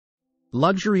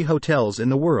Luxury hotels in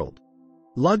the world.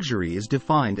 Luxury is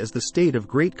defined as the state of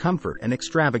great comfort and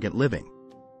extravagant living.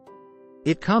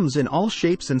 It comes in all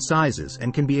shapes and sizes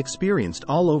and can be experienced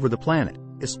all over the planet,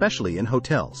 especially in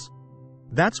hotels.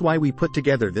 That's why we put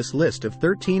together this list of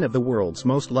 13 of the world's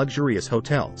most luxurious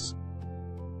hotels.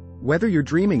 Whether you're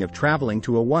dreaming of traveling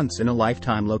to a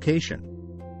once-in-a-lifetime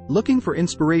location, looking for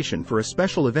inspiration for a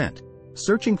special event,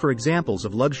 searching for examples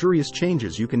of luxurious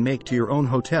changes you can make to your own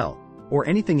hotel, or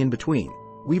anything in between,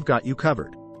 we've got you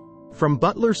covered. From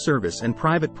butler service and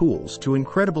private pools to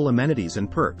incredible amenities and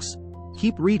perks,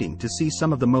 keep reading to see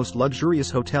some of the most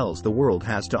luxurious hotels the world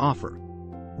has to offer.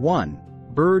 1.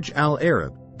 Burj Al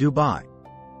Arab, Dubai.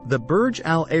 The Burj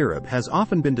Al Arab has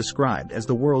often been described as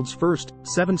the world's first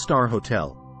 7-star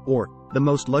hotel, or the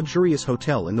most luxurious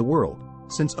hotel in the world,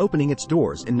 since opening its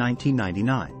doors in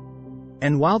 1999.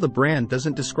 And while the brand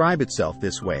doesn't describe itself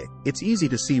this way, it's easy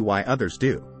to see why others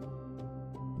do.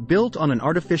 Built on an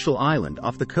artificial island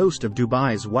off the coast of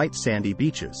Dubai's white sandy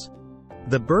beaches,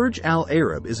 the Burj Al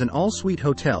Arab is an all-suite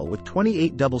hotel with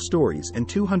 28 double stories and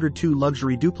 202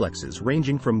 luxury duplexes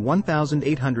ranging from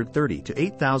 1,830 to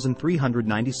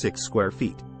 8,396 square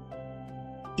feet.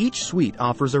 Each suite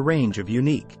offers a range of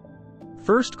unique,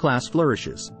 first-class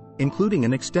flourishes, including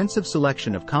an extensive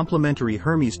selection of complimentary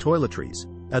Hermes toiletries,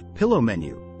 a pillow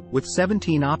menu with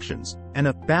 17 options, and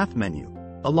a bath menu,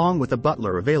 along with a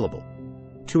butler available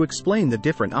to explain the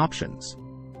different options.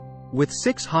 With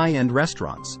 6 high-end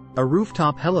restaurants, a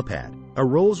rooftop helipad, a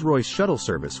Rolls-Royce shuttle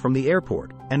service from the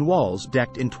airport, and walls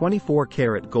decked in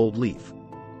 24-karat gold leaf,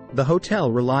 the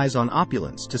hotel relies on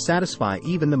opulence to satisfy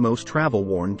even the most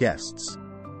travel-worn guests.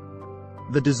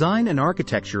 The design and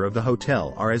architecture of the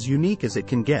hotel are as unique as it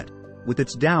can get, with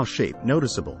its Tao shape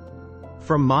noticeable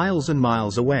from miles and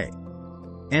miles away.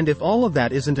 And if all of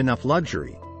that isn't enough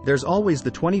luxury, there's always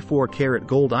the 24-karat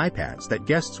gold iPads that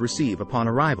guests receive upon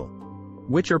arrival,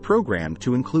 which are programmed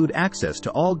to include access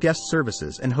to all guest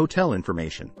services and hotel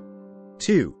information.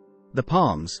 2. The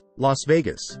Palms, Las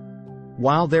Vegas.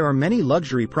 While there are many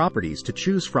luxury properties to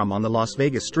choose from on the Las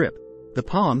Vegas Strip, the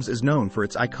Palms is known for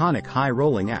its iconic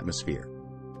high-rolling atmosphere.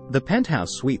 The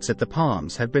penthouse suites at the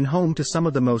Palms have been home to some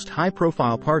of the most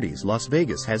high-profile parties Las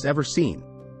Vegas has ever seen,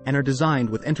 and are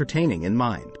designed with entertaining in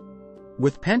mind.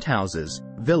 With penthouses,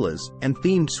 villas, and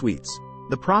themed suites,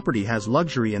 the property has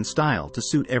luxury and style to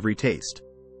suit every taste.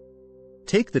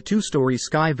 Take the 2-story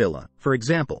Sky Villa, for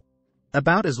example.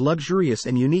 About as luxurious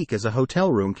and unique as a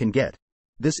hotel room can get,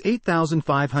 this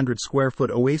 8,500 square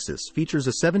foot oasis features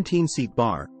a 17-seat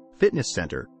bar, fitness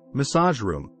center, massage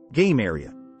room, game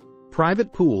area,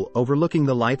 private pool overlooking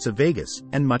the lights of Vegas,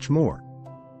 and much more.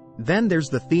 Then there's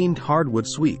the themed Hardwood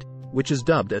Suite, which is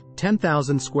dubbed a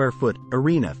 10,000 square foot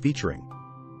arena featuring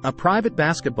a private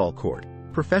basketball court,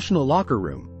 professional locker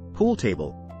room, pool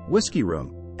table, whiskey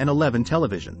room, and 11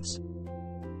 televisions.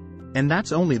 And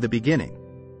that's only the beginning.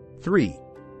 3.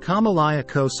 Kamalaya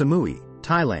Koh Samui,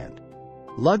 Thailand.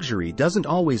 Luxury doesn't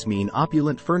always mean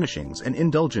opulent furnishings and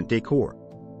indulgent decor.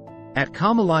 At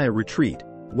Kamalaya Retreat,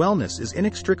 wellness is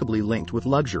inextricably linked with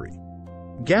luxury.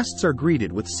 Guests are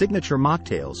greeted with signature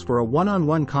mocktails for a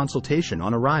one-on-one consultation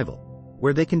on arrival,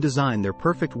 where they can design their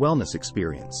perfect wellness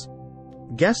experience.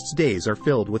 Guests' days are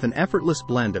filled with an effortless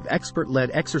blend of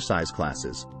expert-led exercise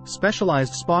classes,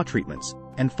 specialized spa treatments,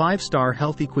 and 5-star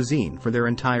healthy cuisine for their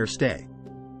entire stay.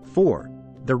 4.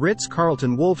 The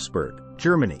Ritz-Carlton Wolfsburg,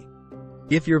 Germany.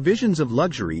 If your visions of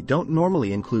luxury don't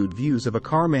normally include views of a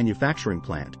car manufacturing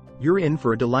plant, you're in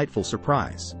for a delightful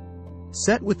surprise.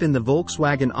 Set within the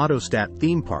Volkswagen Autostadt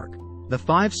theme park, the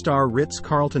 5-star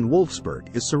Ritz-Carlton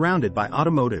Wolfsburg is surrounded by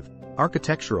automotive,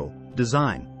 architectural,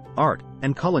 design, art,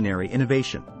 and culinary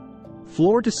innovation.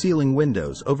 Floor-to-ceiling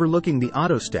windows overlooking the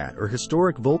Autostadt or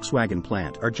historic Volkswagen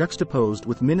plant are juxtaposed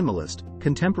with minimalist,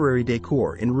 contemporary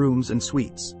decor in rooms and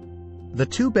suites. The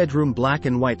 2-bedroom black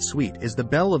and white suite is the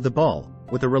belle of the ball,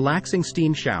 with a relaxing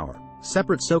steam shower,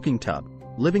 separate soaking tub,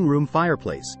 living room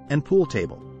fireplace, and pool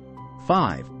table.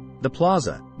 5. The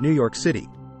Plaza, New York City.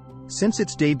 Since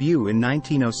its debut in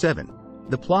 1907,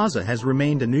 the Plaza has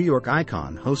remained a New York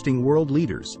icon, hosting world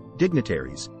leaders,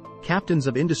 dignitaries, captains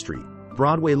of industry,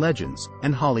 Broadway legends,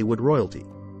 and Hollywood royalty.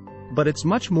 But it's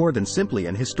much more than simply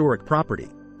an historic property.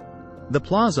 The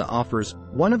Plaza offers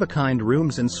one-of-a-kind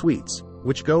rooms and suites,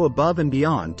 which go above and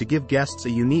beyond to give guests a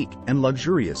unique and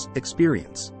luxurious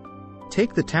experience.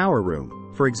 Take the Tower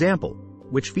Room, for example,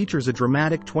 which features a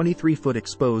dramatic 23-foot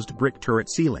exposed brick turret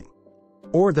ceiling.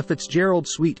 Or the Fitzgerald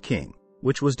Suite King,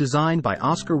 which was designed by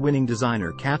Oscar-winning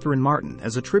designer Catherine Martin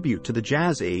as a tribute to the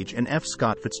jazz age and F.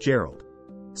 Scott Fitzgerald.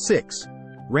 6.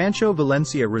 Rancho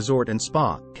Valencia Resort and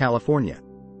Spa, California.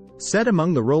 Set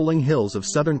among the rolling hills of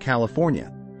Southern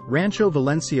California, Rancho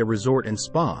Valencia Resort and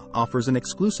Spa offers an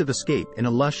exclusive escape in a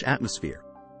lush atmosphere.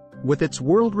 With its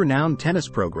world-renowned tennis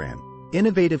program,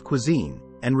 innovative cuisine,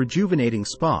 and rejuvenating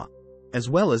spa, as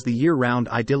well as the year-round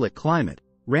idyllic climate,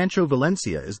 Rancho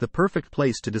Valencia is the perfect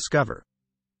place to discover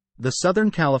the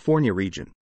Southern California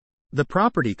region. The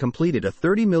property completed a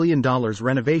 $30 million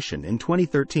renovation in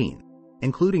 2013,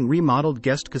 including remodeled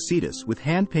guest casitas with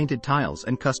hand-painted tiles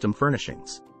and custom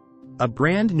furnishings, a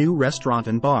brand new restaurant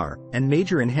and bar, and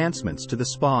major enhancements to the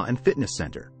spa and fitness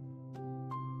center.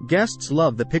 Guests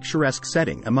love the picturesque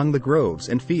setting among the groves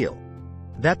and feel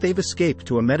that they've escaped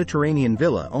to a Mediterranean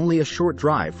villa only a short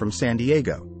drive from San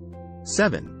Diego.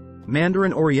 7.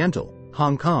 Mandarin Oriental,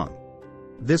 Hong Kong.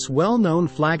 This well-known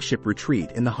flagship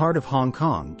retreat in the heart of Hong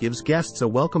Kong gives guests a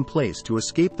welcome place to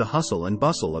escape the hustle and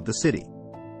bustle of the city.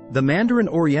 The Mandarin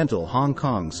Oriental Hong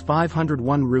Kong's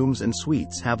 501 rooms and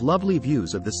suites have lovely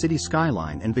views of the city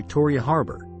skyline and Victoria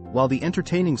Harbor, while the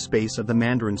entertaining space of the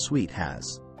Mandarin Suite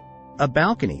has a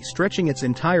balcony stretching its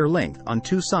entire length on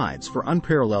two sides for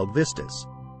unparalleled vistas.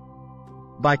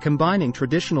 By combining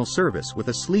traditional service with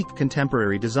a sleek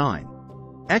contemporary design,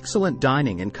 excellent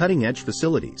dining and cutting-edge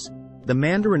facilities, the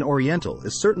Mandarin Oriental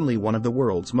is certainly one of the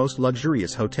world's most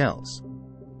luxurious hotels.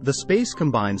 The space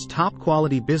combines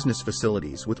top-quality business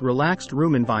facilities with relaxed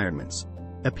room environments,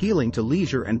 appealing to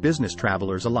leisure and business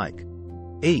travelers alike.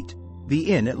 8.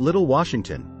 The Inn at Little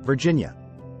Washington, Virginia.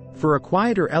 For a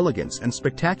quieter elegance and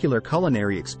spectacular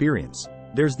culinary experience,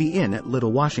 there's the Inn at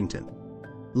Little Washington.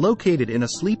 Located in a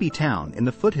sleepy town in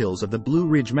the foothills of the Blue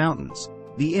Ridge Mountains,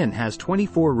 the inn has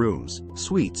 24 rooms,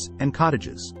 suites, and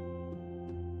cottages.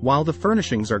 While the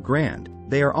furnishings are grand,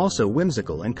 they are also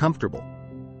whimsical and comfortable.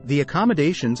 The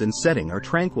accommodations and setting are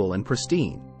tranquil and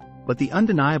pristine, but the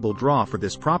undeniable draw for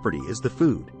this property is the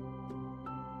food.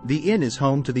 The inn is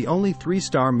home to the only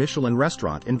 3-star Michelin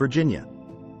restaurant in Virginia.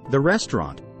 The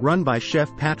restaurant, run by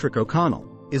Chef Patrick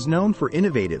O'Connell, is known for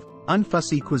innovative,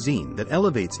 unfussy cuisine that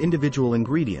elevates individual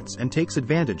ingredients and takes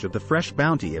advantage of the fresh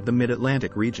bounty of the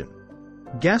Mid-Atlantic region.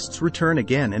 Guests return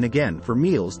again and again for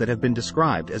meals that have been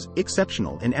described as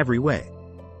exceptional in every way.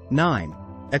 9.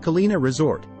 Ecolina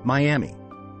Resort, Miami.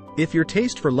 If your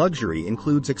taste for luxury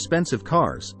includes expensive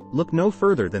cars, look no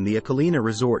further than the Ecolina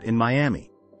Resort in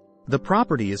Miami. The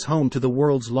property is home to the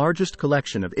world's largest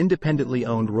collection of independently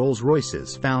owned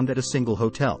Rolls-Royces found at a single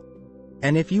hotel.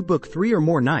 And if you book 3 or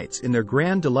more nights in their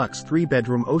grand deluxe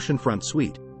 3-bedroom oceanfront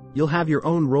suite, you'll have your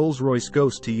own Rolls-Royce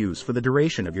Ghost to use for the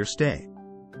duration of your stay.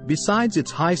 Besides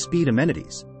its high-speed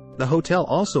amenities, the hotel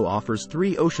also offers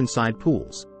 3 oceanside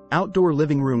pools, outdoor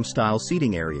living room-style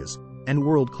seating areas, and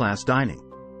world-class dining.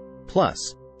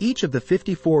 Plus, each of the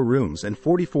 54 rooms and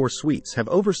 44 suites have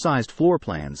oversized floor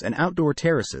plans and outdoor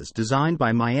terraces designed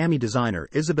by Miami designer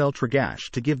Isabel Tragache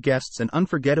to give guests an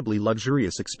unforgettably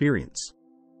luxurious experience.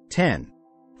 10.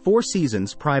 Four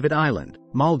Seasons Private Island,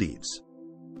 Maldives.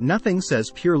 Nothing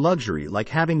says pure luxury like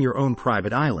having your own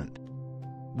private island.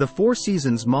 The Four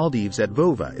Seasons Maldives at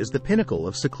Vova is the pinnacle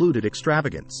of secluded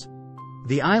extravagance.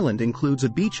 The island includes a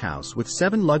beach house with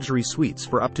 7 luxury suites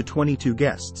for up to 22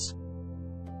 guests.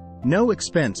 No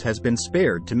expense has been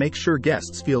spared to make sure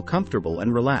guests feel comfortable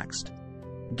and relaxed.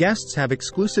 Guests have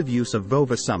exclusive use of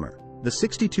Vova Summer, the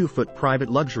 62-foot private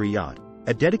luxury yacht,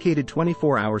 a dedicated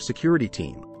 24-hour security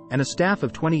team, and a staff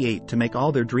of 28 to make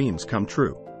all their dreams come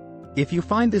true. If you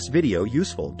find this video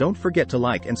useful, don't forget to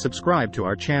like and subscribe to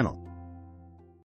our channel.